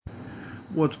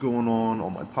What's going on, all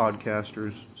my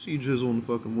podcasters? C Jizzle and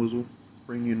fucking Wizzle,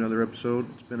 bringing you another episode.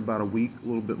 It's been about a week, a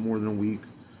little bit more than a week,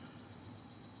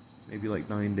 maybe like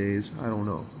 9 days. I don't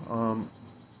know.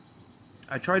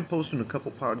 I tried posting a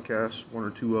couple podcasts, one or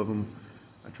two of them.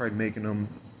 I tried making them.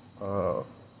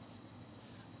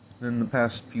 In the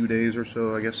past few days or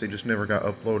so, I guess they just never got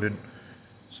uploaded.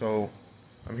 So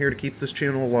I'm here to keep this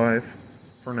channel alive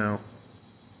for now.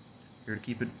 Here to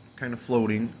keep it kind of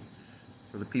floating.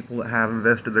 For the people that have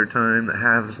invested their time, that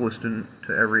have listened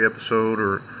to every episode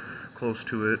or close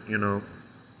to it, you know.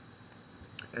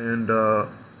 And,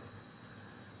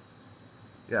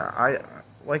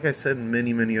 like I said in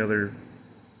many other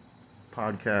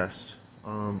podcasts,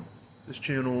 this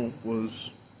channel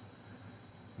was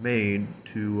made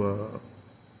to,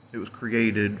 it was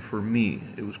created for me.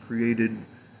 It was created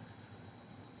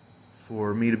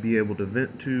for me to be able to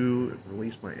vent to,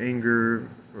 release my anger,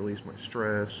 release my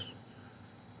stress.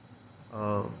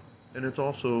 And it's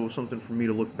also something for me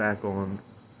to look back on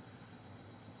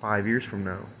 5 years from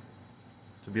now.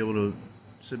 To be able to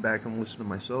sit back and listen to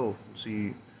myself and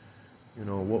see, you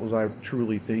know, what was I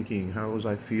truly thinking? How was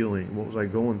I feeling? What was I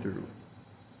going through?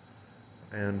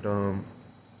 And, so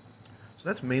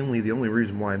that's mainly the only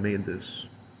reason why I made this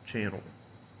channel.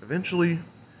 Eventually,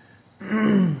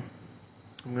 I'm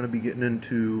going to be getting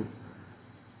into,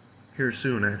 here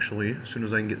soon actually, as soon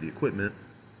as I can get the equipment,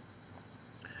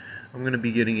 I'm going to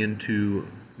be getting into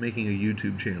making a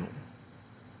YouTube channel.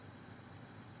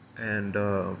 And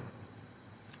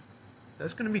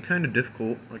that's going to be kind of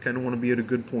difficult. I kind of want to be at a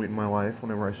good point in my life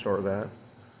whenever I start that.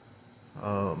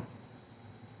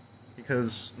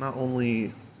 Because not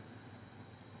only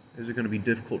is it going to be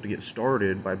difficult to get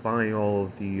started by buying all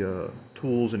of the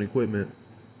tools and equipment,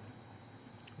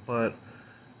 but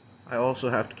I also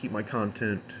have to keep my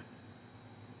content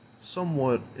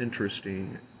somewhat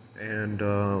interesting. And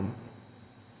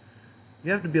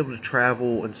you have to be able to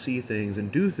travel and see things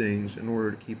and do things in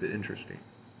order to keep it interesting.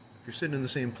 If you're sitting in the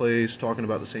same place talking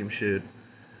about the same shit,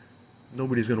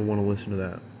 nobody's going to want to listen to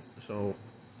that. So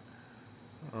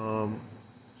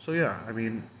yeah, I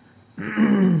mean,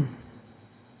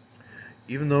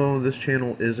 even though this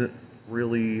channel isn't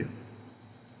really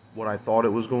what I thought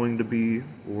it was going to be,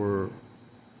 or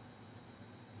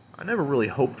I never really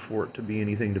hoped for it to be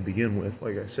anything to begin with,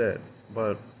 like I said,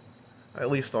 but I at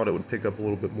least thought it would pick up a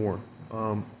little bit more.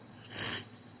 But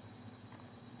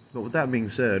with that being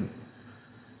said,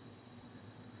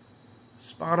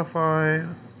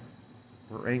 Spotify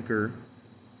or Anchor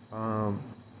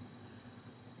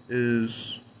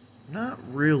is not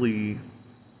really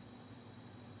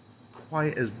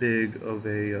quite as big of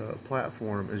a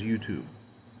platform as YouTube.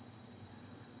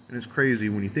 And it's crazy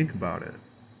when you think about it.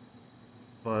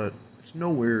 But it's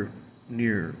nowhere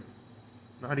near,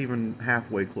 not even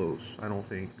halfway close, I don't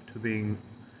think, to being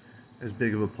as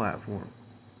big of a platform.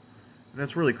 And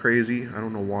that's really crazy. I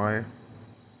don't know why.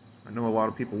 I know a lot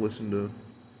of people listen to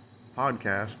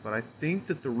podcasts, but I think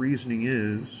that the reasoning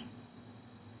is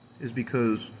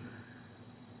because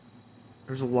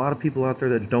there's a lot of people out there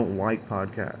that don't like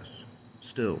podcasts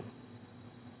still.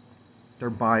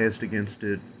 They're biased against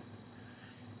it.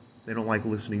 They don't like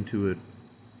listening to it.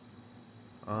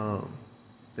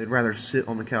 They'd rather sit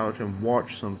on the couch and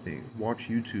watch something, watch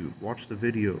YouTube, watch the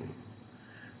video.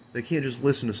 They can't just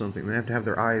listen to something. They have to have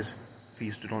their eyes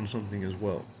feasted on something as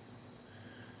well.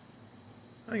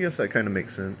 I guess that kind of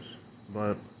makes sense.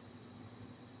 But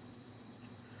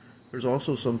there's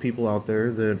also some people out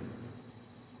there that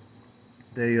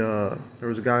there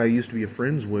was a guy I used to be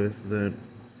friends with that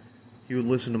he would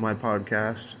listen to my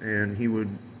podcasts and he would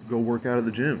go work out at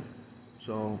the gym.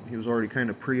 So he was already kind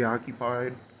of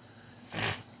preoccupied.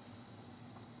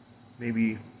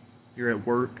 Maybe you're at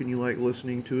work and you like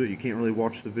listening to it, you can't really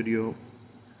watch the video.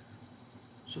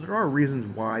 So there are reasons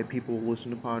why people listen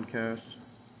to podcasts,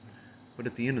 but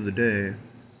at the end of the day,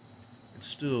 it's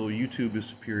still YouTube is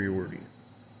superiority.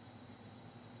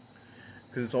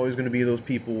 Because it's always going to be those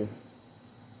people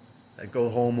that go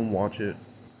home and watch it,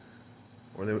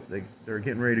 or they're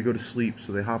getting ready to go to sleep,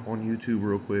 so they hop on YouTube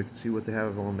real quick and see what they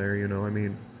have on there, you know, I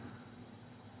mean.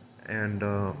 And,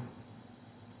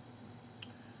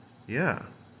 yeah.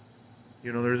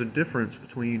 You know, there's a difference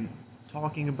between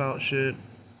talking about shit,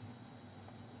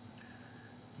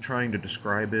 trying to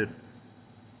describe it,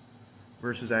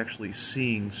 versus actually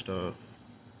seeing stuff.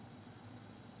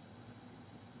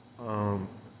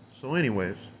 So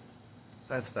anyways,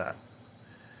 that's that.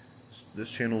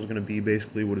 This channel is going to be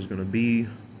basically what it's going to be.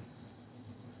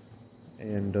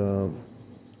 And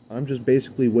I'm just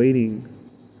basically waiting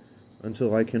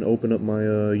until I can open up my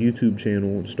YouTube channel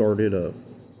and start it up.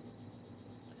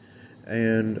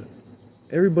 And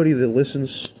everybody that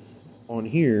listens on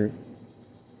here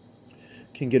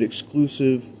can get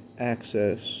exclusive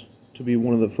access to be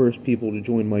one of the first people to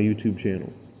join my YouTube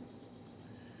channel.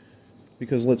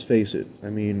 Because let's face it, I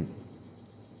mean,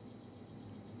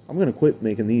 I'm going to quit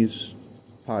making these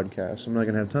podcasts. I'm not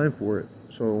going to have time for it.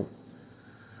 So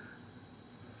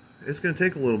it's going to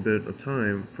take a little bit of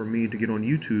time for me to get on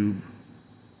YouTube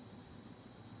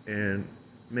and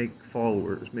make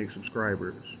followers, make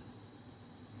subscribers.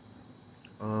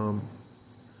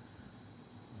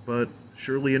 But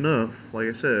surely enough, like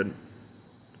I said,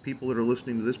 the people that are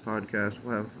listening to this podcast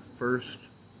will have the first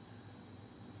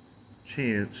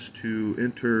chance to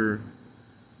enter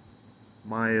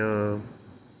my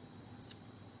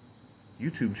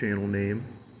YouTube channel name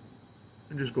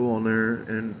and just go on there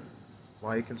and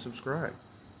like and subscribe.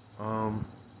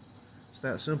 It's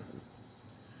that simple.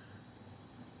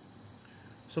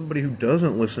 Somebody who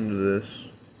doesn't listen to this,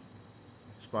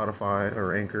 Spotify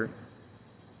or Anchor,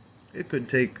 it could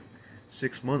take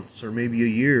 6 months or maybe a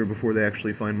year before they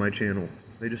actually find my channel.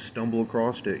 They just stumble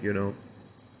across it, you know.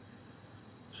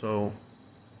 So,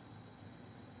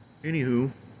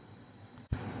 anywho,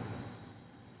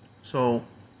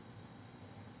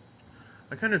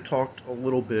 I kind of talked a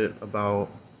little bit about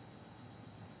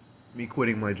me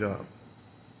quitting my job.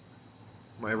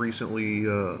 My recently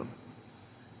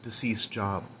deceased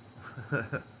job.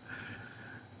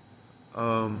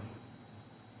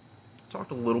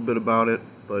 Talked a little bit about it,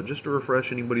 but just to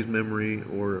refresh anybody's memory,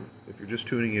 or if you're just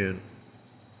tuning in,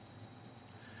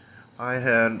 I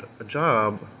had a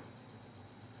job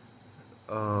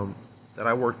that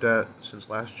I worked at since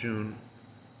last June,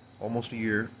 almost a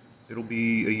year. It'll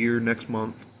be a year next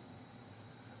month.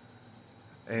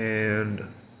 And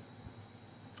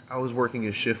I was working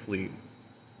as shift lead.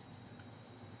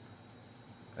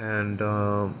 And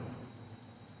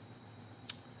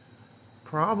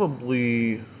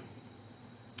probably,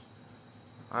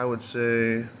 I would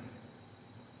say,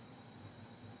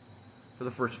 for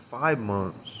the first 5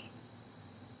 months,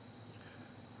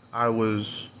 I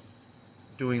was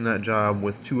doing that job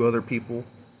with 2 other people,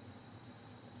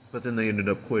 but then they ended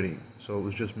up quitting, so it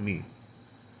was just me.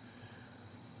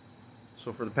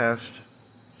 So for the past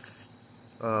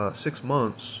 6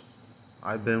 months,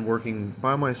 I've been working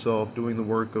by myself, doing the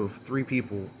work of 3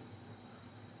 people,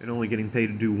 and only getting paid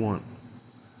to do 1.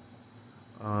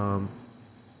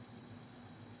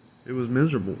 It was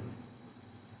miserable.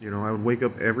 You know, I would wake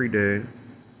up every day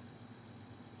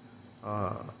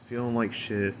feeling like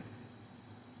shit,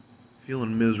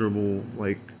 feeling miserable.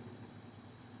 Like,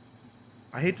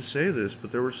 I hate to say this,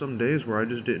 but there were some days where I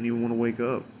just didn't even want to wake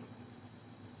up.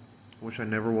 I wish I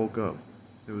never woke up.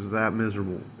 It was that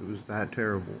miserable. It was that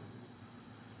terrible.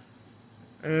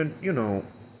 And, you know,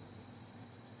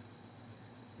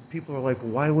 people are like,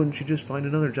 why wouldn't you just find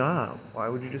another job? Why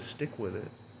would you just stick with it?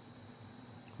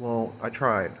 Well, I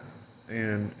tried,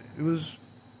 and it was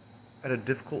at a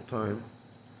difficult time.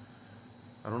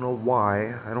 I don't know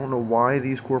why. I don't know why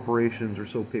these corporations are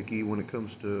so picky when it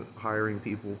comes to hiring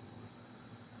people.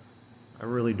 I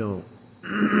really don't.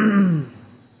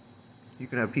 You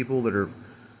can have people that are,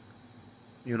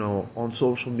 you know, on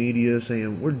social media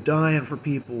saying, we're dying for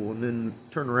people, and then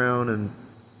turn around and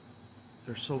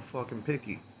they're so fucking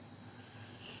picky.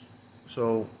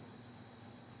 So,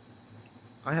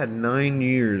 I had 9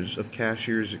 years of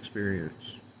cashier's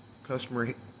experience,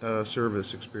 customer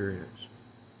service experience.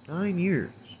 9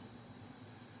 years.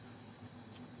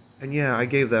 And yeah, I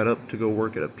gave that up to go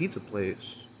work at a pizza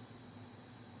place.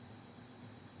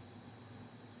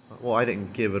 Well, I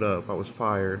didn't give it up. I was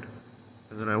fired.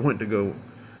 And then I went to go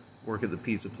work at the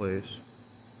pizza place.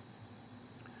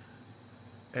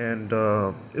 And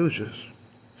it was just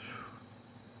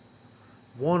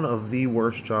one of the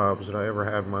worst jobs that I ever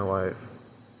had in my life.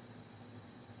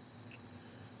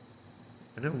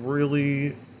 And it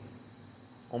really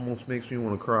almost makes me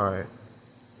want to cry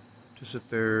to sit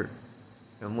there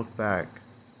and look back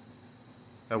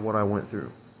at what I went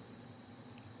through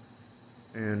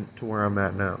and to where I'm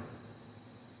at now.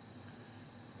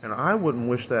 And I wouldn't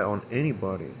wish that on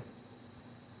anybody.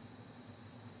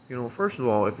 You know, first of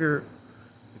all, if you're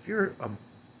a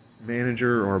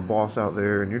manager or a boss out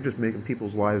there and you're just making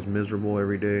people's lives miserable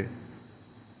every day,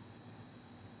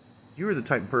 you're the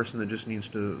type of person that just needs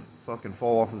to fucking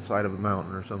fall off the side of a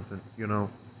mountain or something, you know?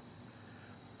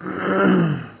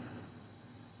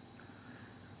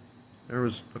 There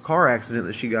was a car accident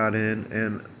that she got in,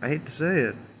 and I hate to say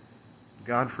it,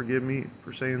 God forgive me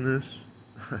for saying this,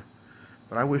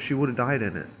 but I wish she would have died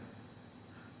in it.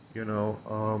 You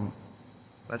know,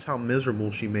 that's how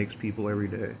miserable she makes people every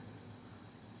day.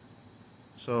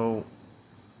 So,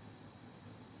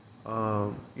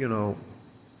 you know,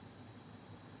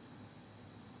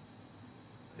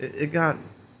 it got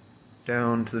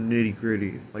down to the nitty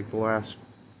gritty, like the last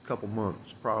couple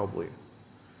months, probably.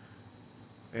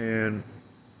 And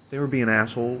they were being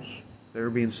assholes. They were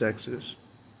being sexist.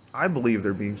 I believe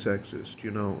they're being sexist,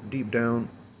 you know, deep down.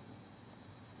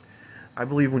 I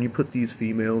believe when you put these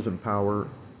females in power,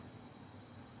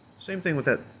 same thing with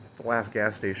the last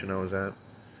gas station I was at.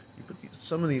 You put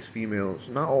some of these females,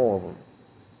 not all of them,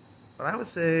 but I would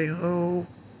say,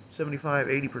 75,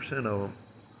 80% of them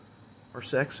are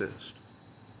sexist.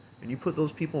 And you put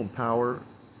those people in power,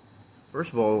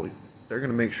 first of all, they're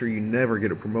going to make sure you never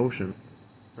get a promotion.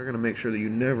 They're going to make sure that you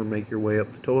never make your way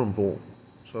up the totem pole.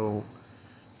 So,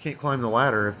 you can't climb the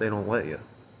ladder if they don't let you.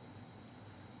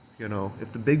 You know,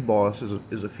 if the big boss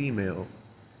is a female,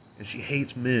 and she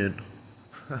hates men,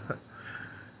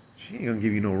 she ain't gonna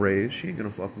give you no raise. She ain't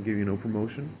gonna fucking give you no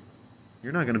promotion.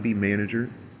 You're not gonna be manager.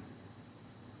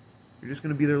 You're just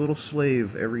gonna be their little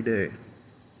slave every day.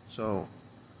 So,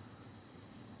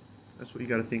 that's what you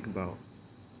gotta think about.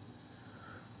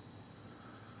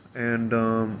 And,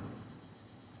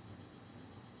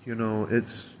 you know,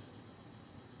 it's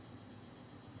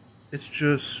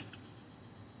just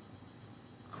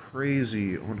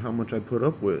crazy on how much I put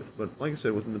up with. But like I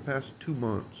said, within the past 2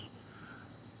 months,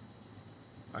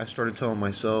 I started telling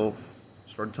myself,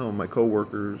 started telling my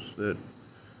coworkers that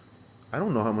I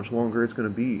don't know how much longer it's going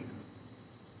to be.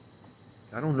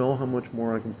 I don't know how much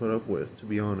more I can put up with, to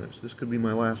be honest. This could be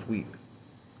my last week.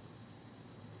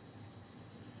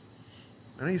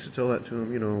 And I used to tell that to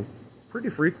him, you know, pretty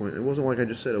frequent. It wasn't like I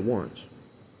just said it once.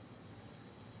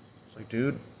 It's like,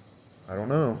 dude, I don't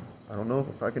know. I don't know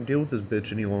if I can deal with this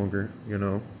bitch any longer, you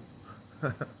know.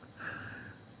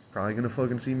 Probably gonna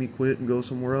fucking see me quit and go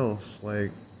somewhere else.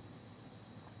 Like,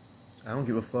 I don't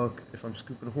give a fuck if I'm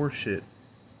scooping horse shit,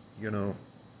 you know.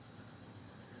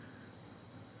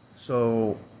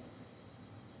 So,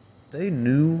 they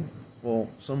knew, well,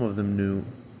 some of them knew.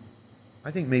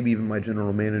 I think maybe even my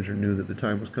general manager knew that the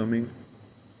time was coming.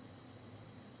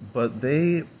 But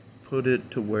they put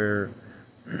it to where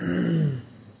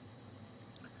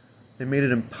they made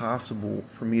it impossible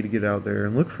for me to get out there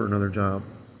and look for another job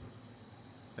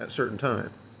at a certain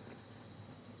time.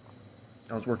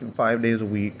 I was working 5 days a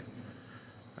week.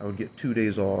 I would get 2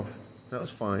 days off. That was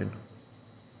fine.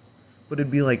 But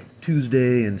it'd be like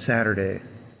Tuesday and Saturday.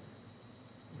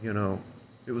 You know,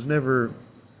 it was never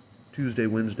Tuesday,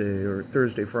 Wednesday, or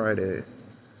Thursday, Friday. It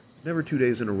was never 2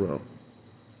 days in a row.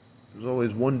 It was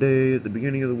always one day at the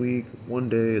beginning of the week, one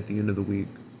day at the end of the week.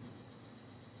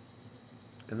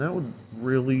 And that would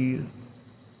really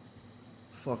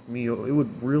fuck me. It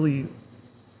would really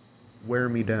wear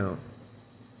me down.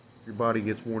 Your body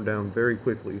gets worn down very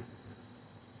quickly.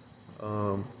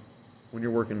 When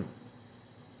you're working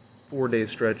 4-day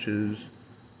stretches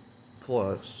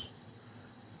plus,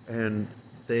 and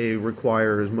they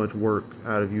require as much work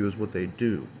out of you as what they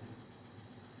do.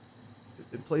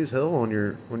 It plays hell on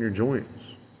your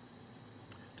joints.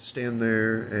 To stand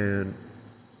there and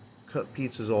cut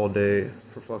pizzas all day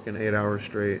for fucking 8 hours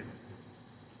straight.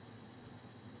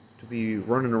 To be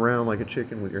running around like a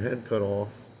chicken with your head cut off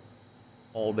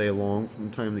all day long from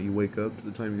the time that you wake up to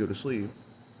the time you go to sleep.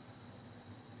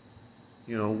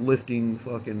 You know, lifting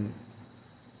fucking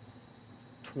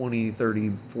 20,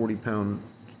 30, 40 pounds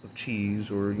of cheese,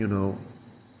 or, you know,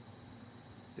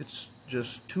 it's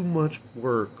just too much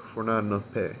work for not enough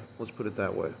pay. Let's put it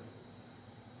that way.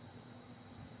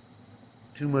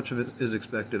 Too much of it is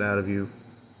expected out of you.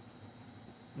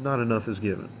 Not enough is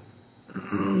given.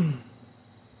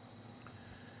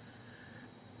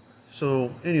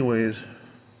 So, anyways,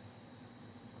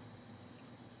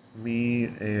 me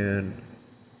and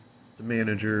the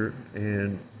manager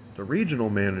and the regional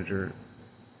manager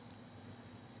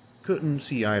couldn't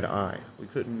see eye to eye. We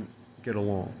couldn't get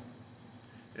along.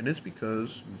 And it's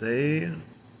because they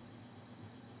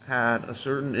had a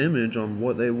certain image on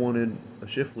what they wanted a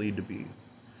shift lead to be.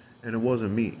 And it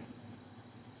wasn't me.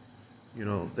 You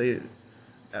know,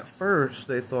 at first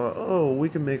they thought, oh, we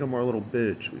can make him our little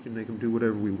bitch. We can make him do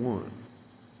whatever we want.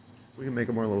 We can make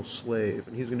him our little slave,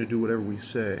 and he's going to do whatever we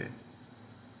say.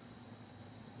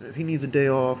 And if he needs a day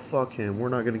off, fuck him. We're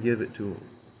not going to give it to him.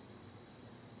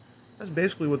 That's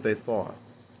basically what they thought.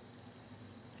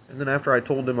 And then after I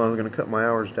told them I was going to cut my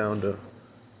hours down to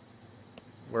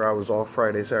where I was off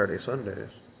Friday, Saturday,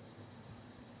 Sundays,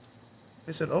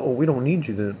 they said, oh, we don't need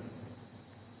you then.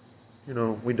 You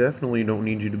know, we definitely don't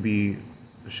need you to be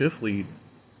a shift lead.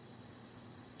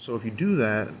 So if you do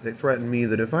that, they threatened me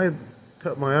that if I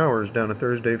cut my hours down to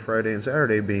Thursday, Friday, and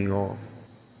Saturday being off,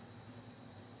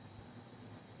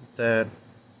 that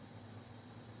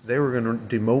they were going to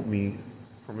demote me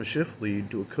from a shift lead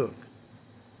to a cook.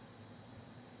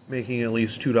 making at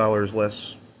least $2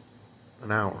 less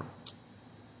an hour.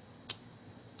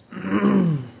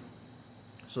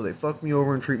 So they fuck me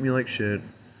over and treat me like shit.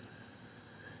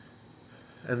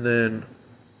 And then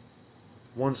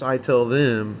once I tell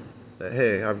them that,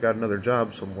 hey, I've got another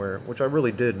job somewhere, which I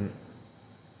really didn't,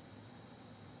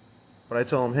 but I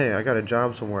tell them, hey, I got a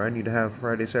job somewhere, I need to have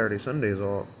Friday, Saturday, Sundays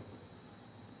off,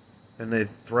 and they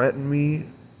threaten me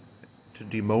to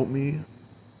demote me,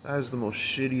 that is the most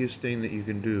shittiest thing that you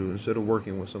can do instead of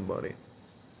working with somebody.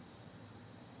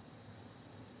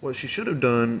 What she should have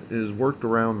done is worked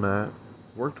around that,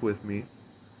 worked with me.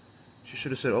 She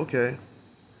should have said, okay,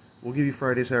 we'll give you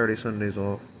Friday, Saturday, Sundays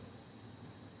off.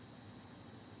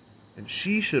 And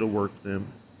she should have worked them.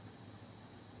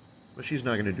 But she's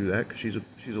not going to do that because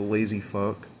she's a lazy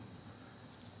fuck.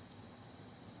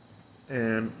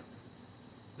 And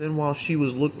then while she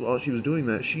was doing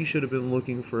that, she should have been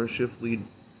looking for a shift lead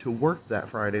to work that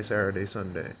Friday, Saturday,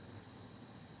 Sunday.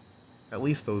 At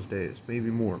least those days,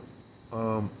 maybe more.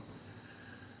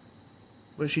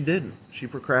 But she didn't. She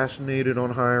procrastinated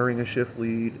on hiring a shift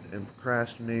lead, and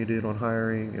procrastinated on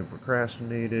hiring, and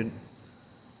procrastinated.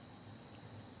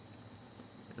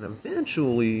 And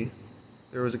eventually,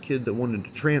 there was a kid that wanted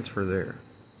to transfer there.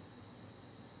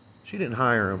 She didn't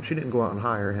hire him. She didn't go out and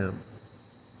hire him.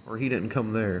 Or he didn't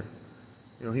come there.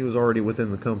 You know, he was already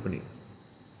within the company.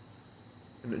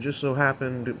 And it just so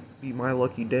happened to be my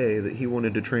lucky day that he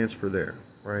wanted to transfer there,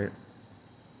 right?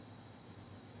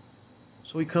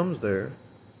 So he comes there,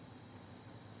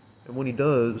 and when he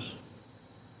does,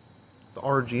 the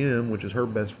RGM, which is her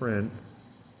best friend,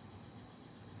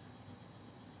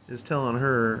 is telling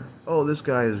her, oh, this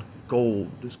guy is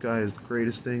gold, this guy is the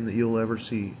greatest thing that you'll ever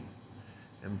see,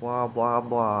 and blah, blah,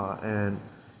 blah, and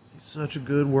he's such a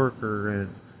good worker,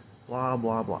 and blah,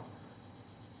 blah, blah.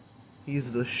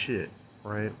 He's the shit,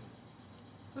 right?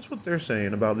 That's what they're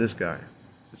saying about this guy,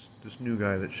 this new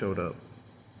guy that showed up.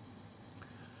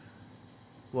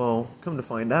 Well, come to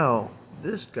find out,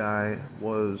 this guy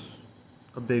was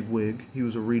a bigwig. He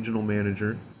was a regional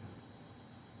manager,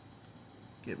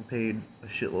 getting paid a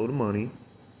shitload of money,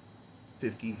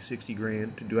 50, 60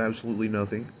 grand to do absolutely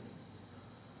nothing.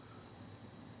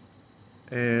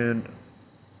 And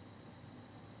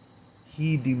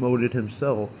he demoted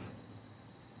himself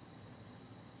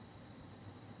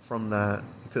from that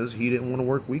because he didn't want to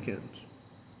work weekends.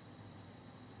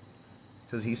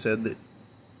 Because he said that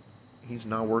he's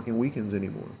not working weekends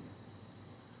anymore.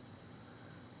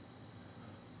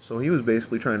 So he was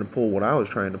basically trying to pull what I was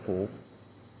trying to pull.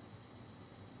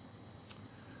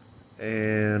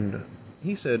 And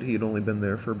he said he had only been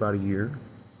there for about a year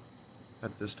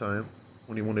at this time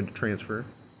when he wanted to transfer.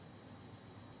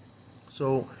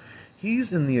 So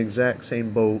he's in the exact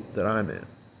same boat that I'm in.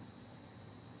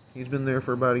 He's been there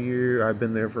for about a year. I've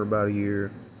been there for about a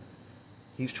year.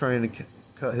 He's trying to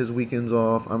cut his weekends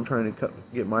off. I'm trying to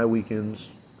get my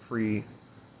weekends free.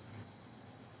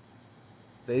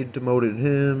 They demoted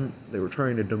him. They were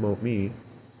trying to demote me.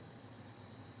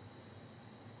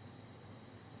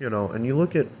 You know, and you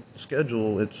look at the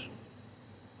schedule, it's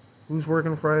who's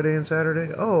working Friday and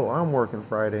Saturday? Oh, I'm working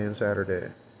Friday and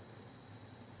Saturday.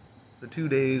 The 2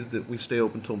 days that we stay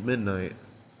open till midnight,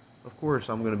 of course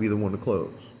I'm going to be the one to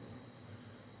close.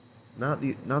 Not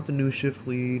the new shift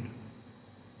lead,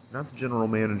 not the general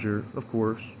manager, of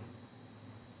course.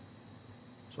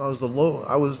 So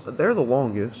I was there the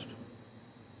longest.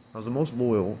 I was the most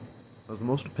loyal. I was the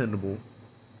most dependable.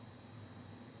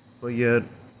 But yet,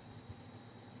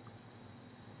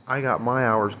 I got my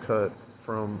hours cut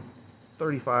from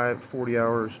 35, 40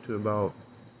 hours to about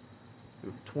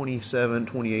 27,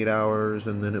 28 hours,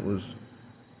 and then it was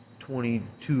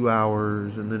 22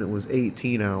 hours, and then it was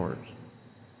 18 hours.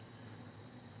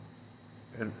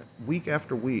 And week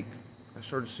after week, I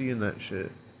started seeing that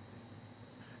shit.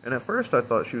 And at first I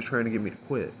thought she was trying to get me to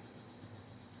quit.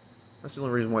 That's the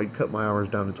only reason why you cut my hours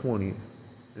down to 20,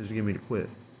 is to get me to quit.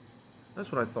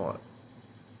 That's what I thought.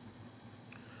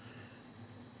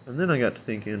 And then I got to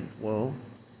thinking, well,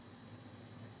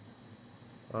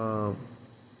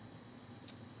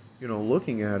 you know,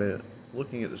 looking at the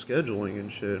scheduling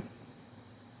and shit,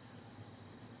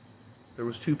 there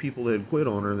was 2 people that had quit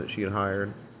on her that she had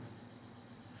hired.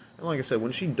 And like I said,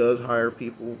 when she does hire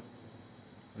people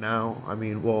now, I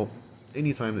mean, well,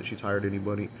 anytime that she's hired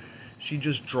anybody, she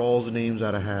just draws names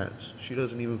out of hats. She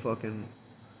doesn't even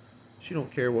she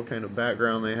don't care what kind of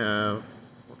background they have,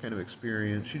 what kind of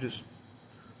experience. She just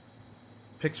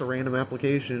picks a random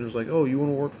application and is like, oh, you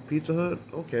want to work for Pizza Hut?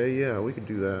 Okay, yeah, we could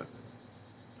do that.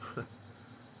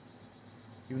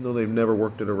 Even though they've never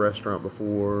worked at a restaurant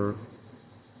before,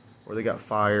 or they got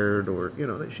fired, or, you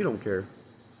know, she don't care.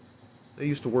 they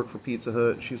used to work for Pizza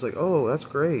Hut. She's like, oh, that's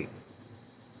great.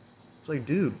 It's like,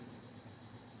 dude,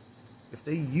 if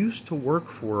they used to work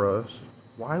for us,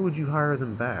 why would you hire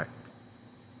them back?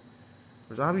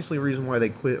 There's obviously a reason why they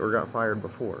quit or got fired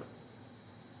before.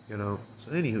 You know?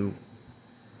 So anywho,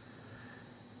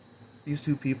 these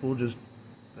two people that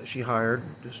she hired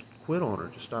just quit on her,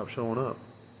 just stopped showing up.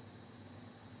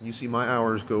 You see my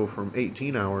hours go from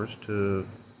 18 hours to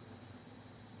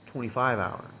 25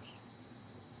 hours.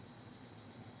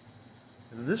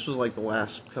 And this was like the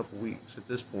last couple weeks at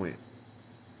this point,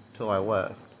 till I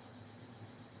left.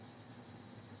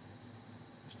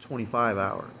 It's 25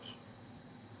 hours.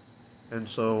 And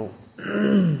so,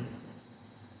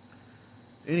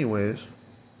 anyways,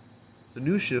 the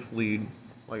new shift lead,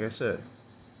 like I said,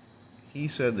 he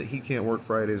said that he can't work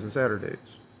Fridays and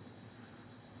Saturdays.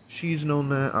 She's known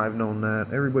that, I've known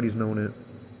that, everybody's known it.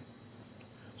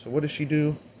 So what does she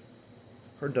do?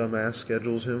 Her dumbass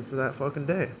schedules him for that fucking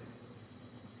day.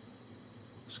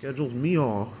 Schedules me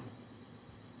off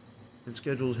and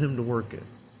schedules him to work it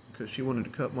because she wanted to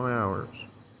cut my hours.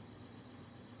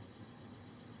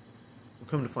 Well,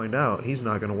 come to find out, he's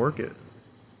not going to work it.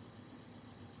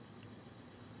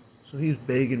 So he's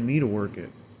begging me to work it.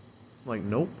 I'm like,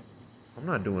 nope, I'm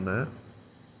not doing that.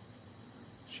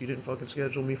 She didn't fucking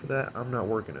schedule me for that. I'm not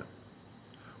working it.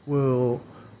 Well,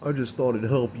 I just thought it'd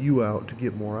help you out to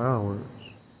get more hours.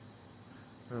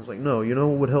 And I was like, no, you know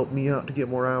what would help me out to get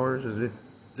more hours is if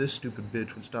this stupid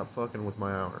bitch would stop fucking with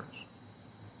my hours.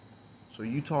 So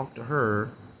you talk to her,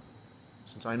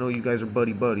 since I know you guys are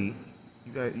buddy-buddy,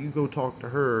 you go talk to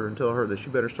her and tell her that she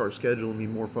better start scheduling me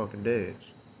more fucking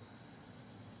days.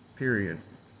 Period.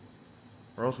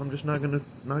 Or else I'm just not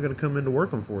gonna come into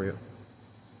working for you.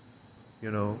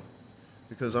 You know,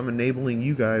 because I'm enabling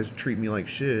you guys to treat me like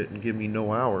shit and give me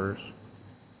no hours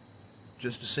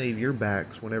just to save your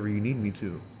backs whenever you need me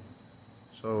to.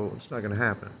 So it's not going to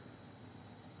happen.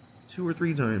 2 or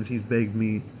 3 times he's begged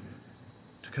me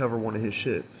to cover one of his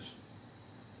shifts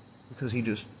because he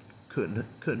just couldn't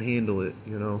handle it,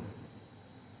 you know.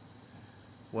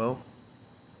 Well,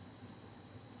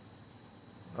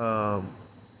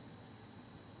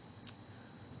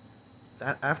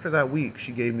 after that week,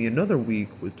 she gave me another week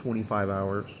with 25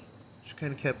 hours. She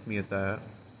kind of kept me at that.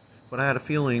 But I had a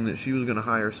feeling that she was going to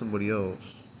hire somebody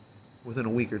else within a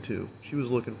week or two. She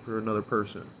was looking for another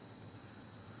person.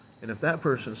 And if that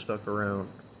person stuck around,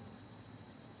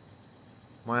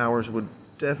 my hours would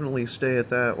definitely stay at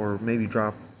that or maybe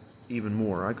drop even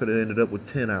more. I could have ended up with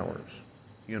 10 hours,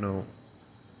 you know.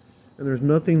 And there's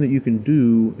nothing that you can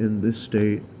do in this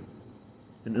state,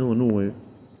 in Illinois,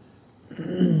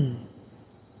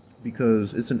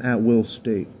 because it's an at-will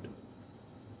state.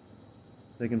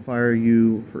 They can fire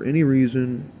you for any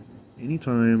reason,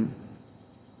 anytime,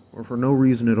 or for no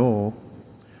reason at all,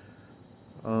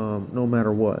 no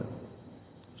matter what.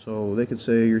 So they could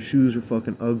say, your shoes are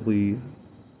fucking ugly,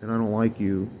 and I don't like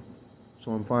you,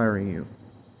 so I'm firing you.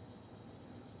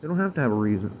 They don't have to have a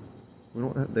reason. They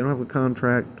don't have a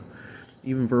contract.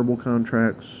 Even verbal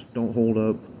contracts don't hold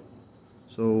up.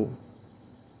 So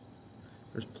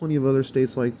there's plenty of other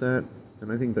states like that,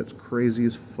 and I think that's crazy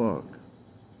as fuck.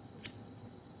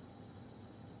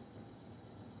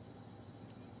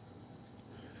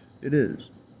 It is.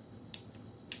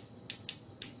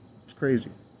 It's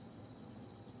crazy.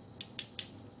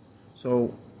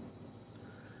 So,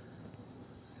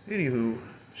 anywho,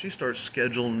 she starts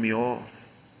scheduling me off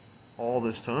all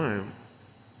this time.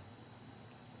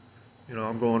 You know,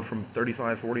 I'm going from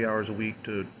 35, 40 hours a week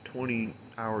to 20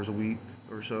 hours a week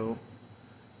or so.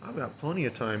 I've got plenty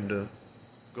of time to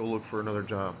go look for another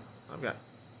job. I've got,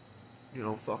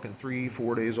 fucking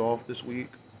 3-4 days off this week.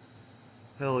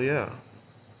 Hell yeah.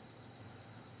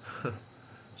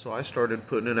 So I started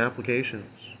putting in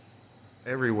applications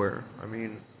everywhere. I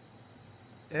mean,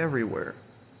 everywhere.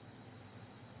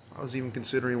 I was even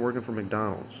considering working for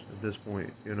McDonald's at this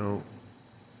point, you know.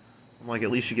 I'm like, at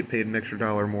least you get paid an extra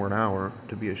 $1 more an hour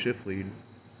to be a shift lead,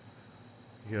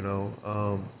 you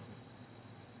know.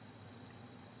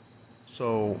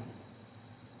 So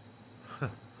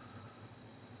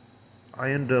I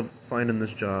ended up finding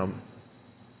this job.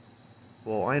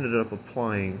 Well, I ended up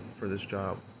applying for this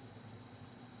job.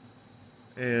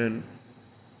 And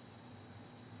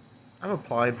I've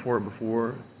applied for it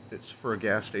before. It's for a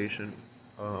gas station.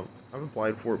 I've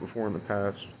applied for it before in the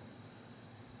past.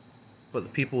 But the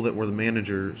people that were the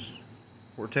managers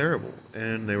were terrible.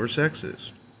 And they were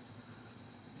sexist.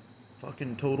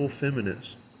 Fucking total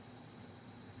feminist.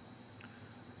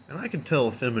 And I can tell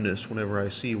a feminist whenever I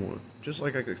see one. Just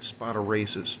like I could spot a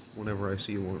racist whenever I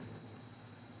see one.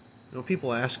 You know,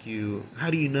 people ask you, how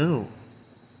do you know?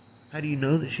 How do you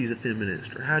know that she's a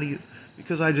feminist? Or how do you...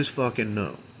 Because I just fucking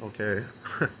know, okay?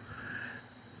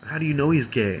 How do you know he's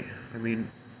gay? I mean,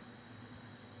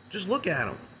 just look at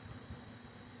him.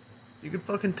 You can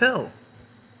fucking tell.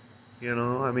 You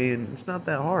know, I mean, it's not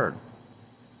that hard.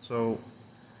 So,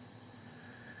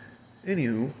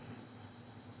 anywho,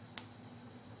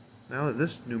 now that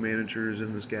this new manager is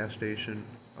in this gas station,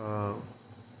 I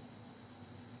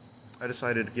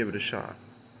decided to give it a shot.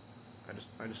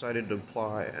 I decided to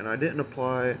apply, and I didn't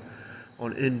apply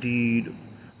on Indeed.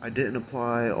 I didn't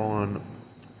apply on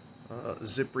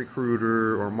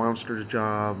ZipRecruiter or Monsters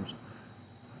Jobs.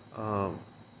 All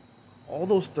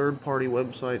those third-party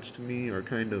websites to me are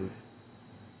kind of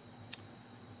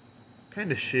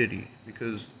shitty,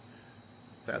 because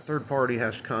that third party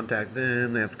has to contact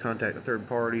them, they have to contact the third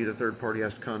party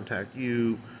has to contact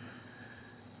you,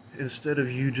 instead of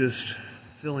you just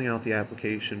filling out the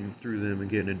application through them and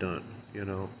getting it done, you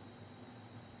know.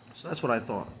 So that's what I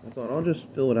thought. I'll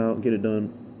just fill it out and get it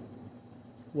done.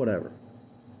 Whatever.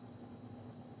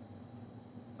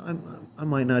 I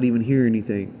might not even hear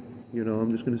anything, you know.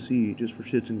 I'm just gonna see, just for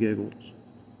shits and giggles.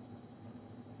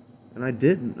 And I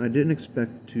didn't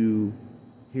expect to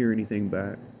hear anything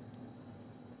back.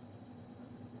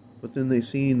 But then they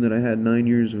seen that I had 9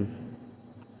 years of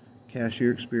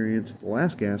cashier experience at the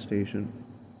last gas station.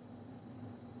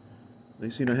 They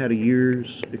seen I had a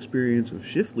year's experience of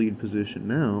shift lead position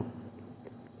now.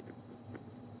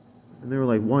 And they were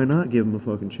like, why not give him a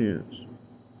fucking chance?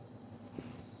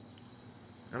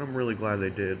 And I'm really glad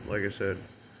they did, like I said.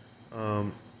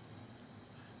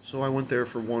 So I went there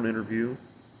for one interview.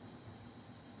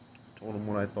 Told them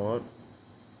what I thought.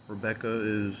 Rebecca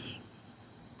is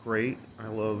great. I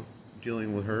love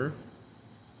dealing with her.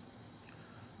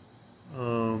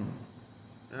 And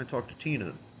I talked to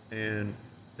Tina, and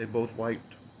they both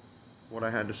liked what I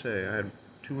had to say. I had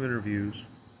 2 interviews.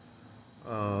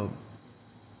 And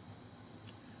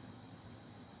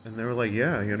they were like,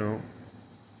 yeah, you know,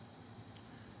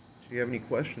 do you have any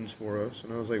questions for us?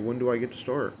 And I was like, when do I get to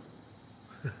start?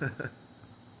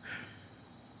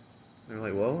 They're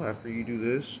like, well, after you do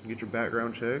this, get your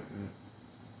background check, and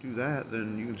do that,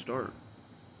 then you can start.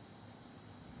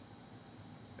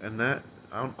 And that,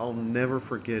 I'll never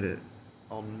forget it.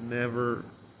 I'll never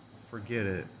forget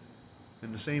it.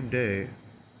 In the same day,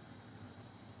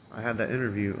 I had that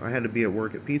interview. I had to be at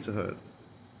work at Pizza Hut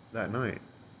that night.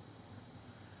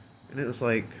 And it was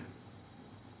like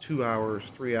 2 hours,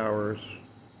 3 hours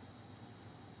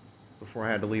before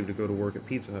I had to leave to go to work at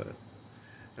Pizza Hut.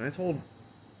 And I told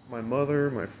my mother,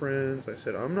 my friends, I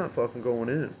said, I'm not fucking going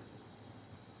in.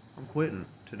 I'm quitting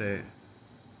today.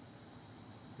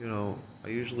 You know, I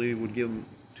usually would give them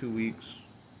 2 weeks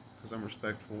because I'm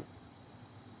respectful.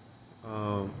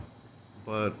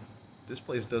 But this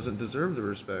place doesn't deserve the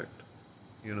respect.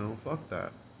 You know, fuck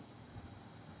that.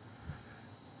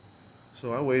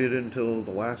 So I waited until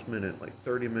the last minute, like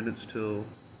 30 minutes till,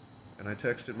 and I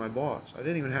texted my boss. I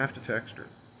didn't even have to text her.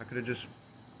 I could have just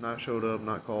not showed up,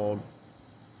 not called,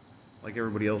 like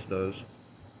everybody else does.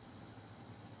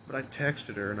 But I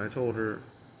texted her and I told her,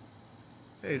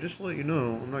 hey, just to let you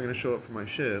know, I'm not going to show up for my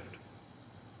shift.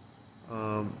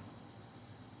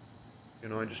 You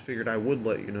know, I just figured I would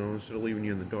let you know instead of leaving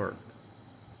you in the dark.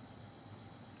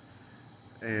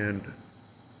 And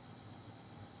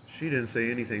she didn't say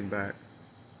anything back.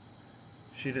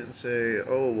 She didn't say,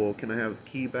 oh, well, can I have the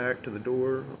key back to the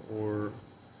door? Or,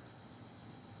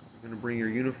 I'm going to bring your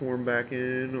uniform back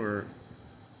in? Or,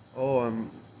 oh,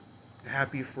 I'm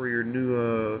happy for your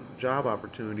new job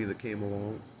opportunity that came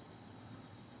along.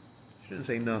 She didn't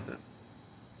say nothing.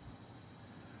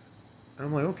 And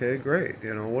I'm like, okay, great,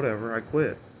 you know, whatever, I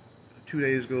quit. 2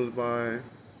 days goes by,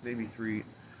 maybe 3.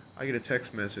 I get a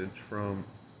text message from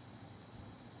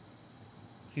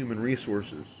Human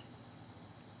Resources.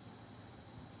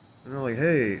 And they're like,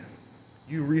 hey,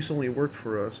 you recently worked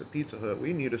for us at Pizza Hut.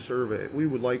 We need a survey. We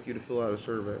would like you to fill out a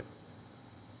survey.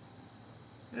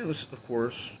 And it was, of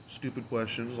course, stupid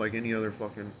questions like any other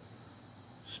fucking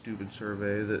stupid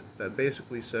survey that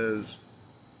basically says,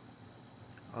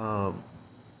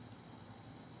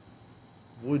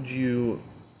 would you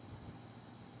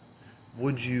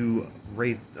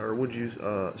rate, or would you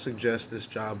suggest this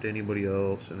job to anybody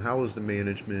else, and how was the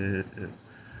management, and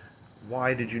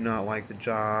why did you not like the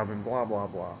job, and blah blah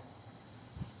blah.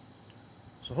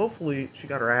 So hopefully she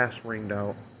got her ass wringed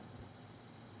out.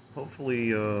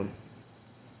 Hopefully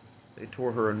they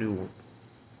tore her a new one.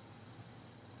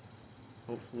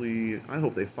 Hopefully, I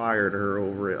hope they fired her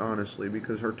over it, honestly,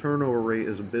 because her turnover rate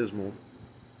is abysmal.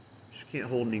 She can't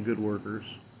hold any good workers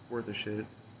worth a shit.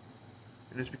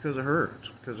 And it's because of her. It's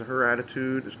because of her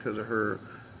attitude. It's because of her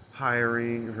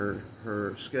hiring, her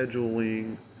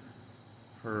scheduling,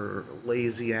 her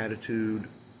lazy attitude,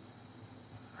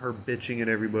 her bitching at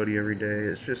everybody every day.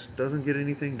 It just doesn't get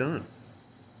anything done.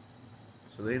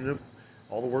 So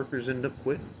all the workers end up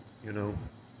quitting, you know.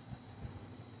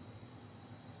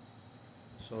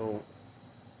 So,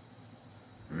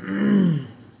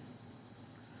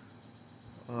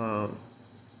 uh,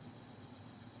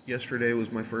 yesterday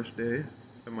was my first day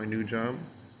at my new job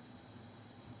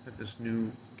at this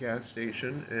new gas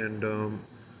station, and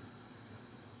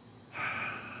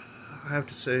I have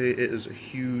to say it is a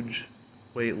huge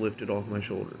weight lifted off my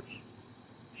shoulders.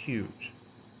 Huge.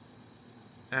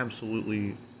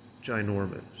 Absolutely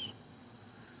ginormous.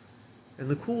 And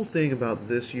the cool thing about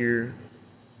this year's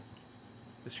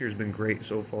been great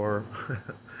so far.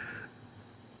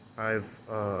 I've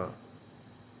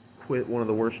quit one of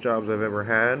the worst jobs I've ever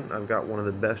had. I've got one of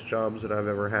the best jobs that I've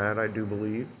ever had, I do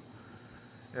believe.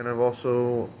 And I've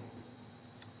also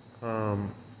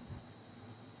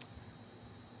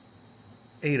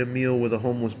ate a meal with a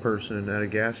homeless person at a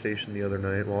gas station the other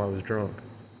night while I was drunk.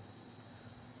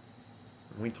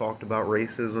 And we talked about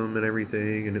racism and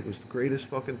everything, and it was the greatest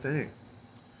fucking thing.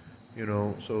 You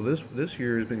know, so this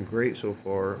year has been great so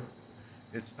far.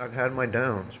 I've had my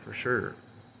downs for sure.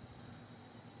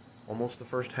 Almost the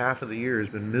first half of the year has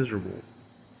been miserable.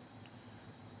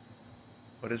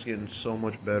 But it's getting so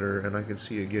much better, and I can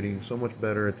see it getting so much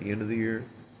better at the end of the year.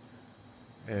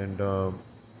 And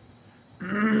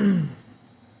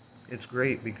it's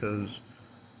great because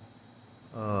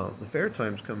the fair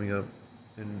time's coming up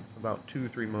in about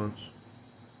 2-3 months.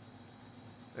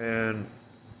 And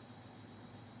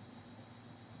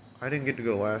I didn't get to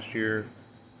go last year.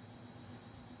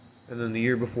 And then the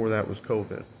year before that was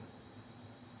COVID.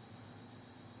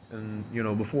 And, you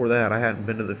know, before that, I hadn't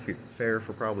been to the fair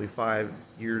for probably 5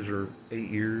 years or 8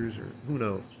 years, or who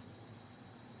knows.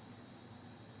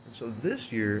 And so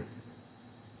this year,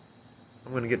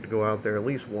 I'm going to get to go out there at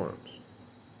least once.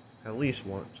 At least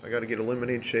once. I got to get a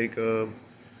lemonade shake up,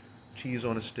 cheese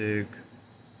on a stick.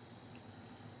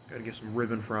 Got to get some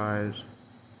ribbon fries.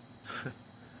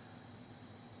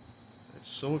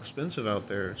 It's so expensive out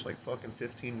there. It's like fucking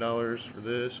 $15 for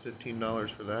this, $15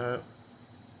 for that.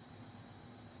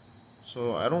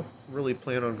 So I don't really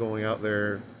plan on going out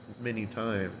there many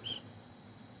times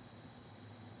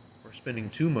or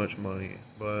spending too much money,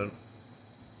 but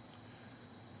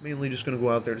mainly just going to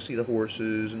go out there to see the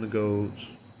horses and the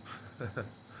goats.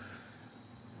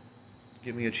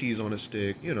 Get me a cheese on a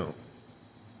stick, you know.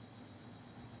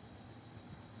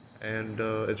 And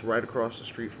it's right across the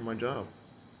street from my job.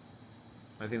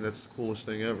 I think that's the coolest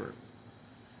thing ever.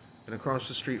 And across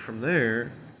the street from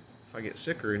there, if I get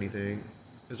sick or anything,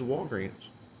 is a Walgreens.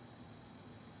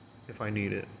 If I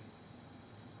need it.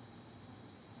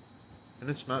 And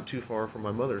it's not too far from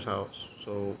my mother's house.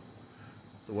 So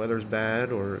if the weather's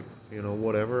bad or, you know,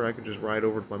 whatever, I could just ride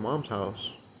over to my mom's house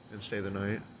and stay the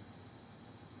night.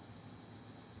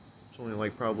 It's only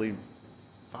like probably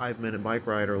 5-minute bike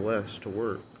ride or less to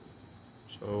work.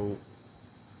 So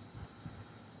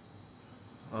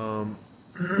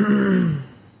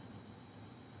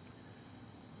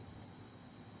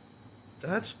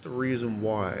that's the reason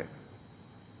why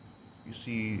you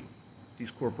see these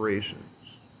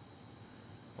corporations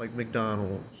like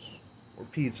McDonald's or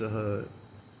Pizza Hut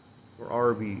or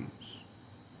Arby's,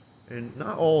 and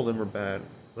not all of them are bad,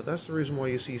 but that's the reason why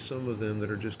you see some of them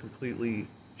that are just completely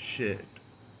shit.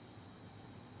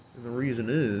 And the reason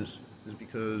is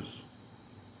because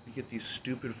you get these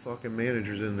stupid fucking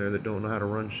managers in there that don't know how to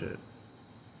run shit.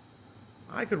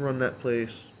 I could run that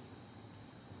place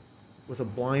with a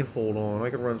blindfold on. I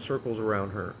could run circles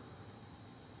around her.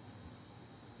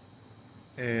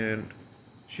 And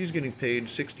she's getting paid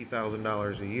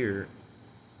 $60,000 a year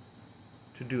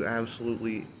to do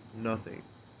absolutely nothing.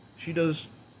 She does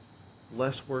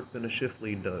less work than a shift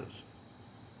lead does.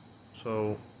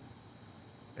 So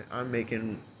I'm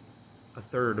making a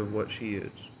third of what she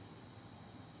is.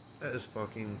 That is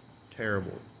fucking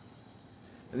terrible.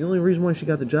 And the only reason why she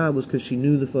got the job was because she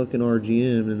knew the fucking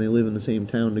RGM and they live in the same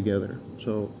town together.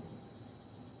 So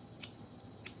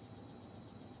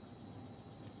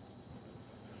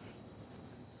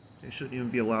they shouldn't even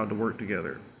be allowed to work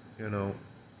together, you know.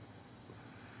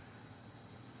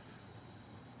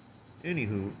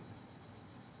 Anywho,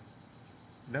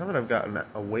 now that I've gotten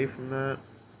away from that,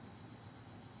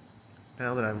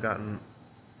 now that I've gotten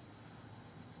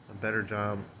a better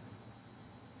job,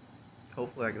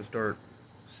 hopefully I can start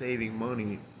saving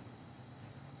money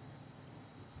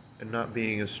and not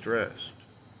being as stressed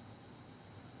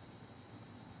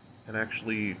and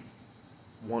actually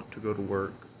want to go to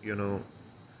work, you know.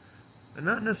 and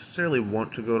not necessarily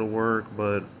want to go to work,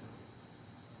 but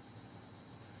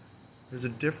there's a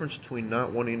difference between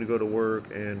not wanting to go to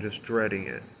work and just dreading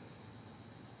it.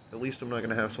 At least I'm not going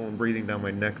to have someone breathing down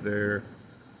my neck there,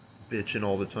 bitching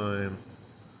all the time.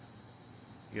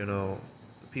 You know,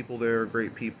 the people there are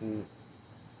great people.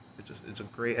 It's a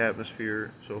great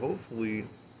atmosphere. So hopefully,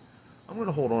 I'm going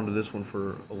to hold on to this one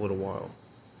for a little while.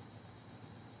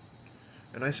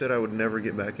 And I said I would never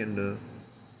get back into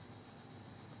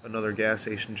another gas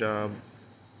station job.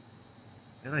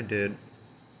 And I did.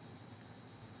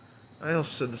 I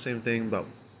also said the same thing about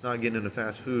not getting into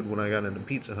fast food when I got into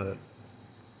Pizza Hut.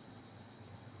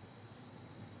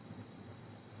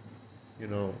 You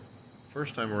know,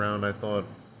 first time around I thought,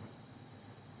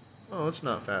 oh, it's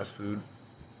not fast food.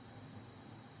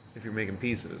 If you're making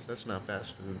pizzas, that's not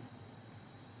fast food.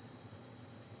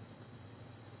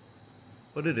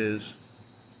 But it is.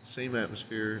 Same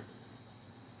atmosphere,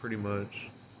 pretty much.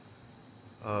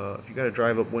 If you got a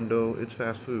drive up window, it's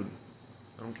fast food.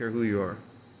 I don't care who you are.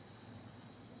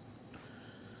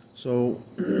 So,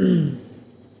 when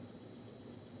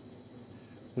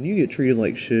you get treated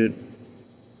like shit,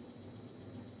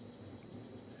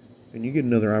 and you get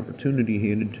another opportunity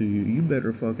handed to you, you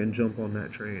better fucking jump on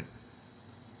that train.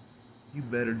 You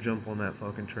better jump on that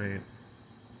fucking train.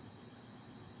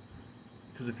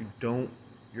 Because if you don't,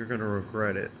 you're gonna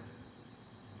regret it.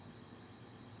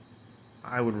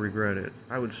 I would regret it.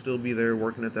 I would still be there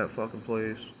working at that fucking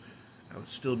place. I would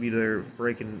still be there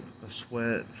breaking a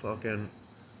sweat, fucking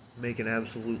making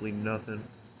absolutely nothing.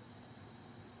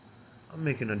 I'm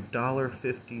making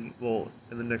 $1.50. Well,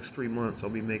 in the next 3 months, I'll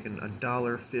be making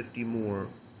 $1.50 more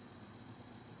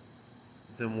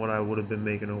than what I would have been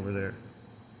making over there.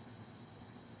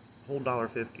 Whole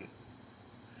 $1.50.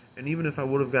 And even if I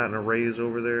would have gotten a raise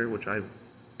over there, which I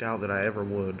doubt that I ever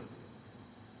would,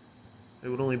 it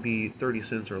would only be 30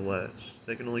 cents or less.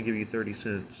 They can only give you 30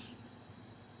 cents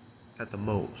at the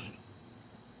most.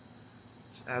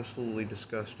 It's absolutely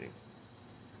disgusting.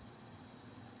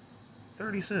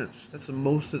 30 cents. That's the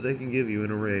most that they can give you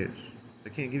in a raise. They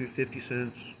can't give you 50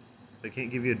 cents. They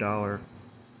can't give you $1.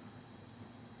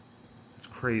 It's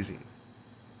crazy.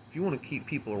 If you want to keep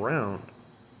people around,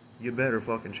 you better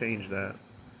fucking change that.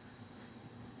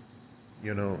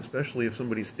 You know, especially if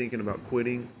somebody's thinking about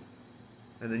quitting,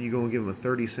 and then you go and give them a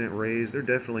 30-cent raise, they're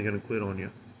definitely going to quit on you.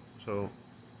 So,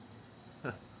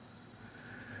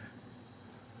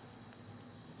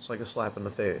 it's like a slap in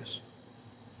the face.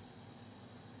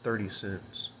 30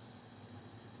 cents.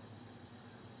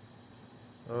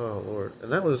 Oh, Lord.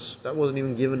 And that wasn't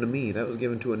even given to me. That was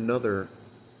given to another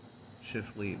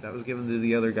shift lead. That was given to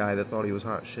the other guy that thought he was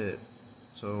hot shit.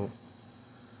 So,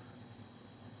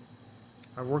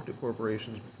 I've worked at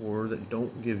corporations before that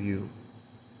don't give you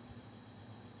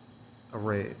a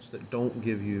raise, that don't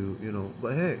give you,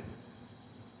 but hey,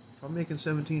 if I'm making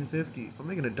 $17.50, if I'm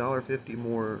making $1.50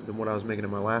 more than what I was making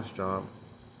in my last job,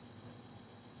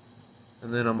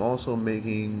 and then I'm also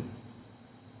making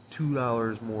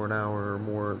 $2 more an hour or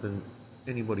more than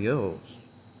anybody else,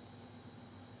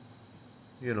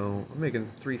 I'm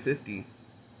making $3.50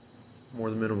 more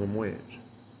than minimum wage.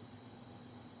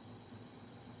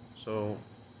 So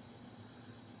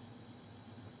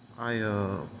I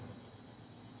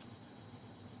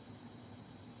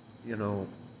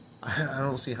I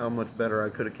don't see how much better I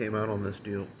could have came out on this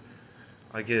deal.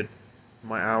 I get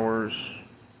my hours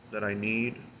that I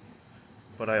need,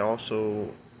 but I also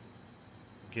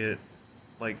get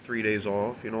like 3 days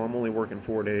off. I'm only working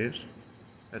 4 days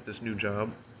at this new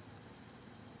job.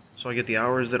 So I get the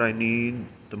hours that I need,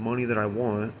 the money that I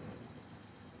want,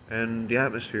 and the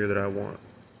atmosphere that I want.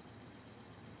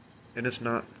 And it's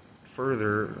not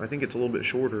further, I think it's a little bit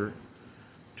shorter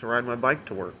to ride my bike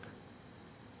to work.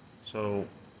 So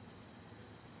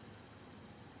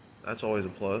that's always a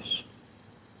plus.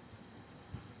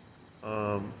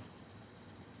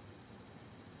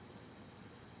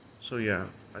 So yeah,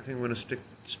 I think I'm gonna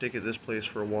stick at this place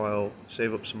for a while,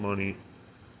 save up some money,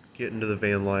 get into the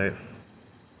van life,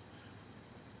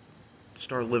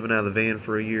 start living out of the van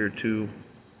for a year or two,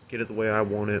 get it the way I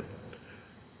want it.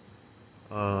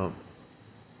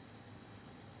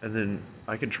 And then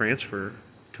I can transfer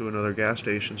to another gas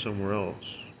station somewhere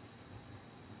else.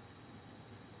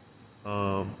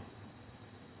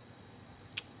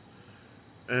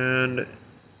 And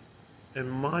in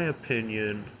my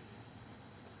opinion,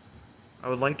 I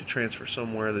would like to transfer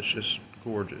somewhere that's just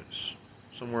gorgeous.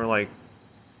 Somewhere like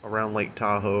around Lake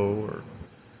Tahoe or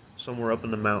somewhere up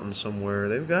in the mountains somewhere.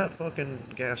 They've got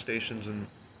fucking gas stations and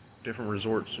different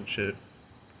resorts and shit.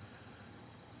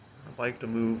 I'd like to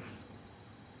move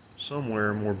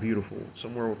somewhere more beautiful,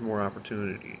 somewhere with more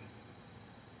opportunity.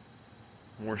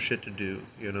 more shit to do,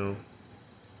 you know?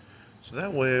 So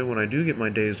that way, when I do get my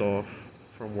days off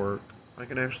from work, I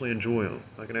can actually enjoy them.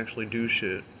 I can actually do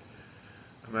shit.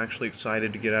 I'm actually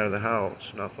excited to get out of the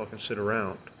house, not fucking sit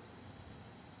around.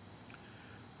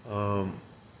 Um,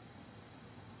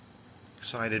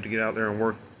 Excited to get out there and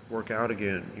work out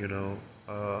again, you know.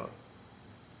 But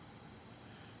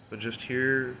just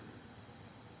here,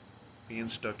 being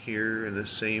stuck here in the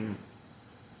same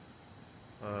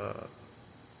uh,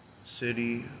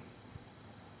 city,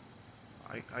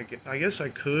 I guess I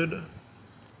could.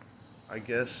 I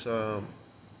guess, you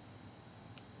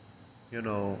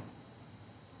know,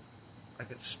 I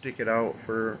could stick it out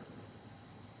for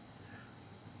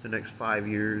the next 5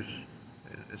 years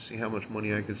and see how much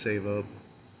money I could save up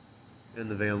in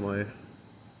the van life.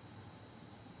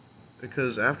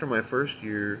 Because after my first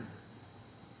year,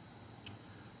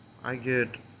 I get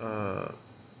uh,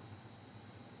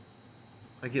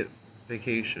 I get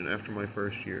vacation after my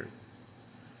first year.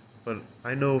 But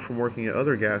I know from working at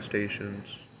other gas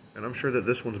stations, and I'm sure that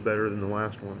this one's better than the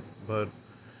last one, but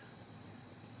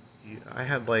I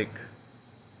had like,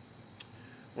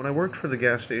 when I worked for the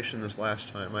gas station this last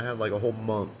time, I had like a whole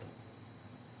month.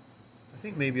 I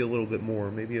think maybe a little bit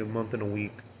more, maybe a month and a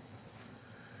week.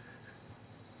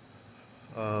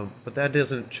 But that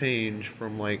doesn't change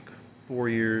from like 4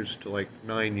 years to like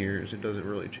 9 years. It doesn't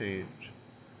really change.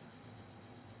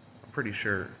 I'm pretty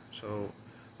sure. So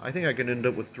I think I can end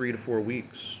up with 3 to 4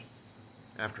 weeks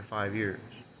after 5 years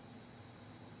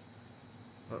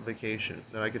of vacation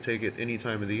that I could take at any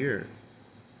time of the year.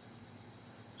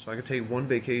 So I could take one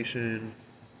vacation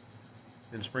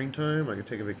in springtime, I could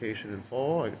take a vacation in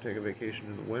fall, I could take a vacation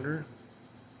in the winter.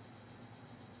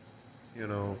 You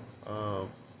know,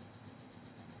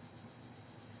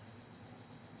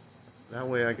 that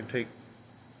way I can take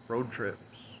road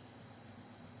trips,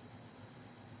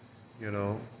 you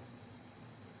know,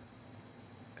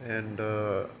 and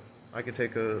I could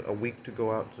take a week to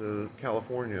go out to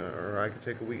California, or I could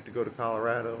take a week to go to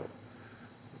Colorado,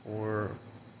 or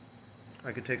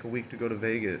I could take a week to go to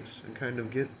Vegas and kind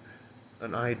of get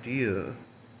an idea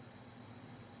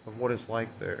of what it's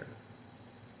like there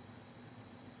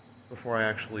before I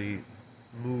actually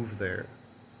move there.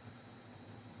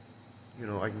 You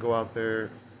know, I can go out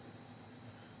there,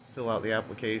 fill out the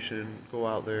application, go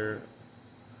out there,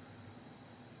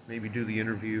 maybe do the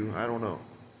interview. I don't know.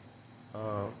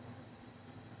 Uh,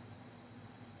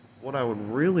 what I would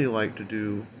really like to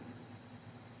do,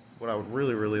 what I would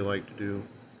really, really like to do,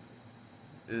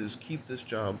 is keep this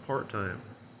job part-time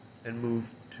and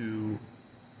move to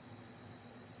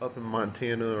up in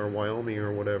Montana or Wyoming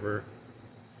or whatever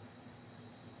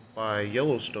by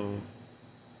Yellowstone.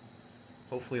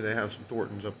 Hopefully they have some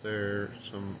Thorntons up there,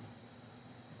 some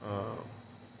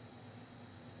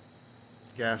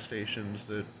gas stations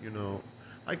that, you know,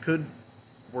 I could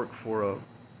work for a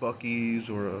Buc-ee's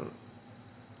or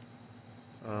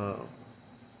a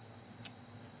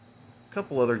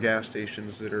couple other gas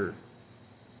stations that are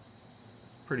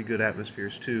pretty good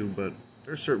atmospheres too, but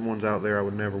there's certain ones out there I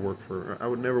would never work for. I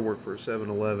would never work for a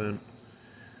 7-Eleven.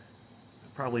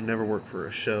 Probably never work for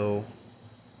a Shell.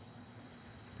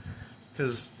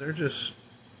 Because their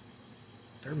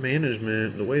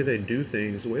management, the way they do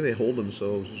things, the way they hold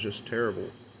themselves is just terrible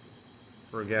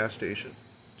for a gas station.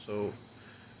 So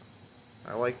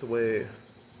I like the way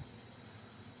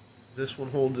this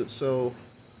one holds itself.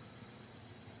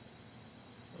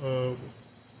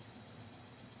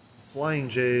 Flying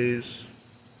J's,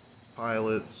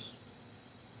 pilots,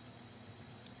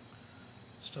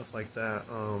 stuff like that.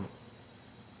 I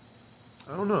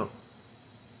don't know.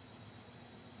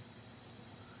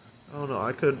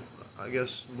 I could, I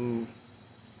guess, move.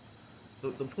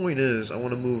 The point is, I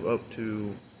want to move up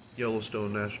to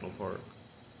Yellowstone National Park.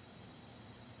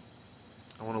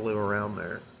 I want to live around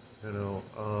there, you know.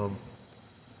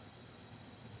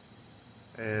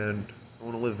 And I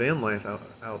want to live van life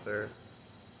out there.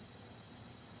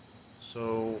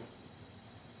 So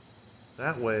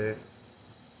that way,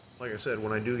 like I said,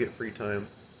 when I do get free time,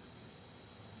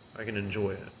 I can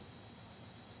enjoy it.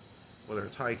 Whether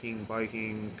it's hiking,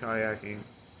 biking, kayaking.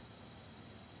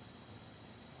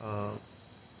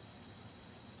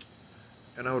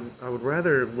 And I would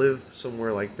rather live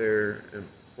somewhere like there and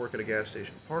work at a gas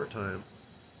station part-time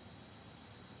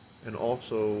and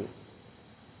also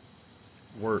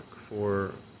work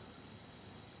for,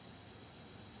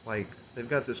 like, they've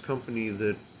got this company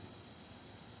that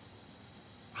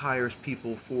hires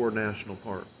people for national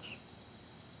parks.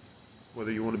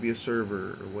 Whether you want to be a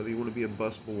server, or whether you want to be a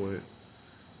busboy,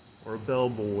 or a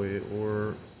bellboy,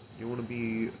 or you want to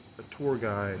be a tour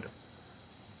guide.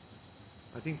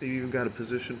 I think they even got a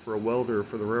position for a welder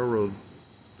for the railroad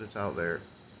that's out there.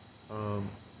 And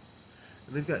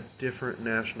they've got different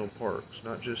national parks,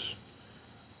 not just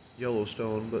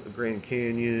Yellowstone, but the Grand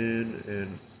Canyon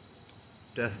and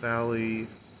Death Valley.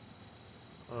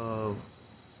 Um,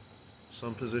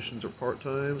 some positions are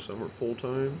part-time, some are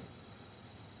full-time,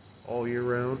 all year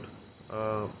round.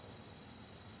 Um,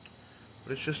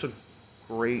 but it's just a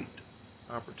great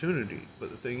opportunity.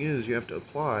 But the thing is, you have to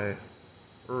apply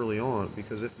early on,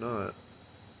 because if not,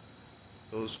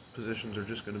 those positions are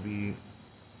just going to be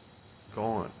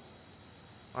gone.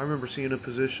 I remember seeing a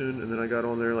position, and then I got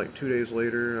on there like 2 days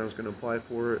later, and I was going to apply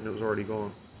for it, and it was already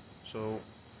gone. So,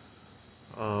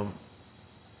 um,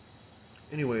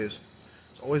 anyways,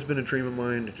 it's always been a dream of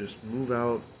mine to just move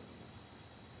out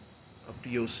up to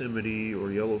Yosemite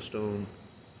or Yellowstone,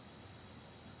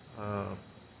 uh,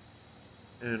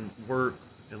 and work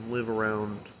and live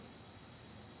around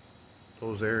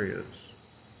those areas.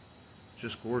 It's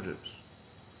just gorgeous.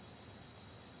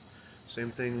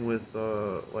 Same thing with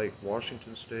like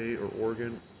Washington State or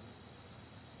Oregon,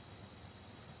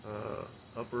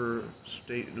 upper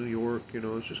state New York. You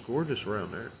know, it's just gorgeous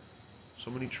around there. So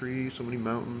many trees, so many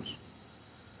mountains.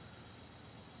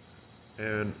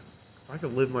 And if I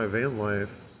could live my van life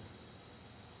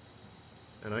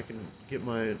and I can get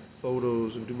my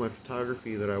photos and do my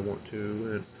photography that I want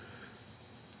to, and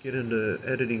get into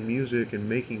editing music and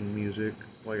making music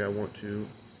like I want to,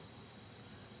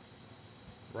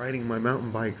 riding my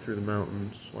mountain bike through the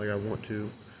mountains like I want to.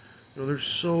 You know, there's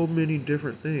so many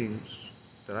different things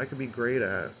that I could be great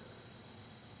at.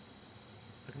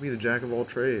 I could be the jack of all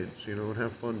trades, you know, and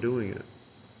have fun doing it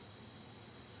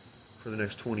for the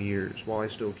next 20 years while I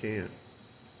still can,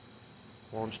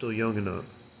 while I'm still young enough.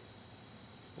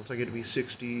 Once I get to be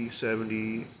 60,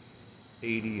 70,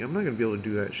 80, I'm not going to be able to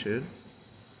do that shit.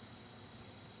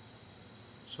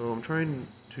 So I'm trying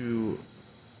to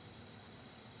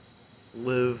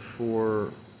live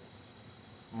for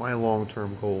my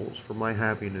long-term goals, for my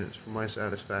happiness, for my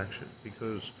satisfaction,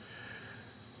 because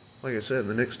like I said, in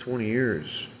the next 20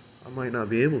 years I might not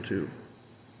be able to.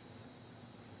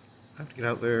 I have to get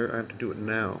out there, I have to do it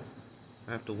now.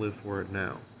 I have to live for it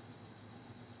now.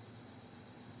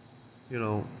 You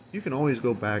know, you can always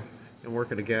go back and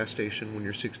work at a gas station when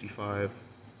you're 65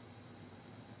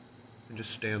 and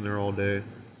just stand there all day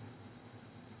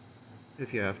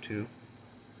if you have to.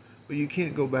 But you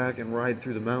can't go back and ride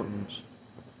through the mountains,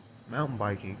 mountain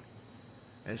biking,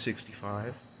 at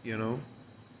 65, you know?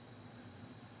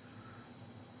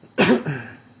 You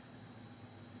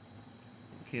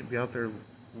can't be out there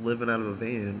living out of a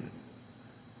van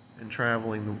and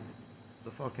traveling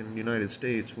the fucking United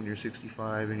States when you're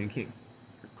 65 and you're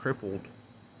crippled,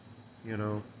 you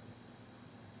know?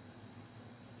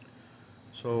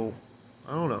 So,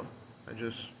 I don't know.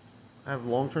 I have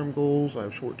long-term goals, I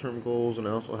have short-term goals, and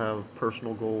I also have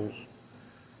personal goals.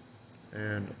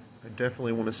 And I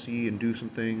definitely want to see and do some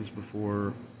things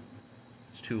before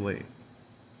it's too late.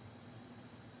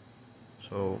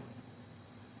 So,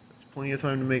 there's plenty of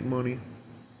time to make money.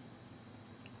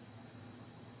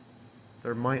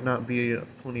 There might not be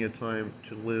plenty of time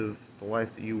to live the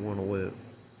life that you want to live.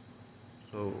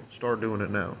 So, start doing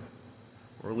it now.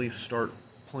 Or at least start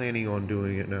planning on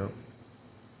doing it now.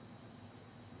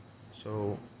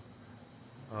 So,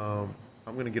 I'm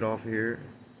going to get off of here.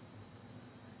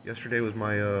 Yesterday was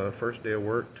my first day of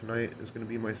work. Tonight is going to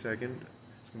be my second.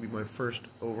 It's going to be my first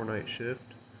overnight shift.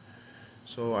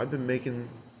 So I'll be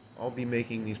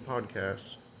making these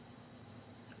podcasts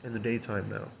in the daytime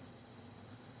now.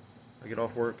 I get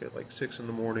off work at like 6 in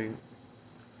the morning.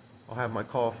 I'll have my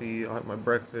coffee, I'll have my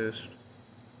breakfast,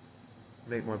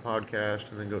 make my podcast,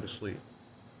 and then go to sleep.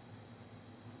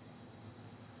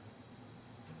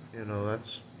 You know,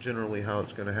 that's generally how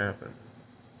it's going to happen.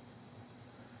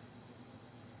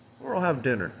 Or I'll have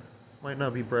dinner. Might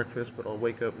not be breakfast, but I'll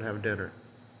wake up and have dinner.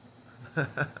 Then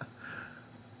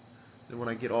when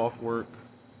I get off work,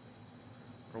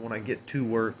 or when I get to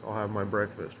work, I'll have my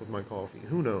breakfast with my coffee.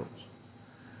 Who knows?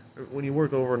 When you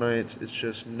work overnight, it's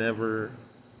just never...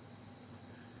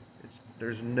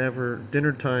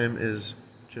 Dinner time is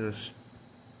just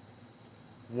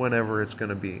whenever it's going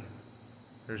to be.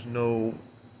 There's no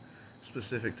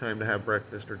specific time to have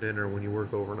breakfast or dinner when you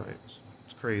work overnights.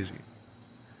 It's crazy.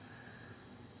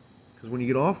 Because when you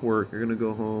get off work, you're going to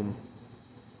go home.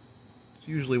 It's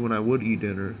usually when I would eat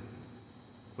dinner,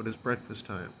 but it's breakfast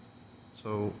time.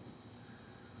 So,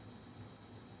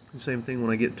 the same thing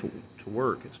when I get to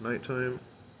work. It's nighttime.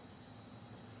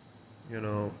 You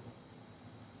know,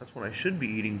 that's when I should be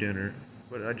eating dinner,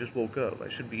 but I just woke up. I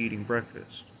should be eating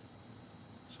breakfast.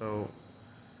 So,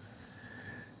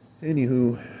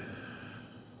 anywho,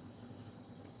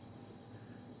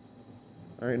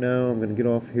 Right now, I'm gonna get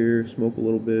off here, smoke a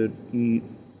little bit, eat,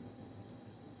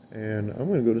 and I'm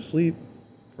gonna go to sleep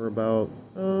for about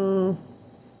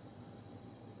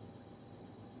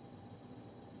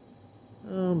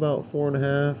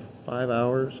 4.5, 5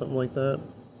 hours, something like that.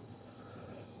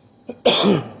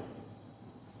 Then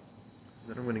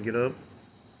I'm gonna get up,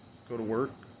 go to work,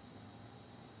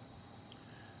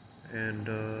 and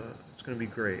it's gonna be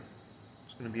great.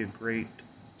 It's gonna be a great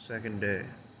second day.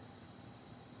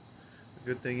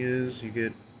 The good thing is you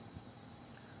get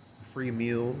a free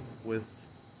meal with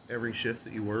every shift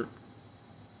that you work,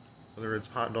 whether it's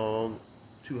hot dog,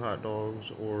 2 hot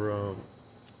dogs, or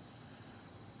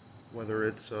whether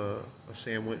it's a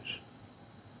sandwich.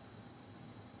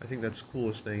 I think that's the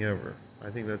coolest thing ever.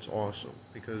 I think that's awesome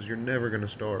because you're never going to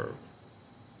starve.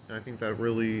 And I think that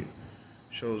really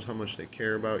shows how much they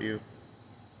care about you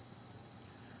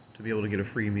to be able to get a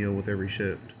free meal with every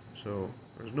shift. So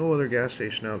there's no other gas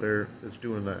station out there that's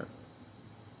doing that.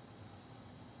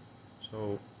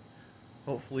 So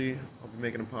hopefully I'll be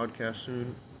making a podcast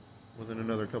soon, within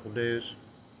another couple days.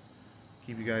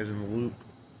 Keep you guys in the loop.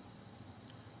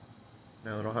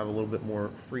 Now that I'll have a little bit more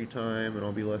free time and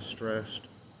I'll be less stressed,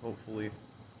 hopefully.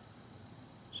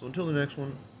 So until the next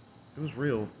one, it was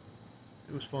real.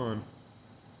 It was fun.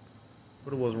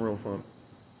 But it wasn't real fun.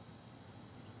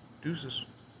 Deuces.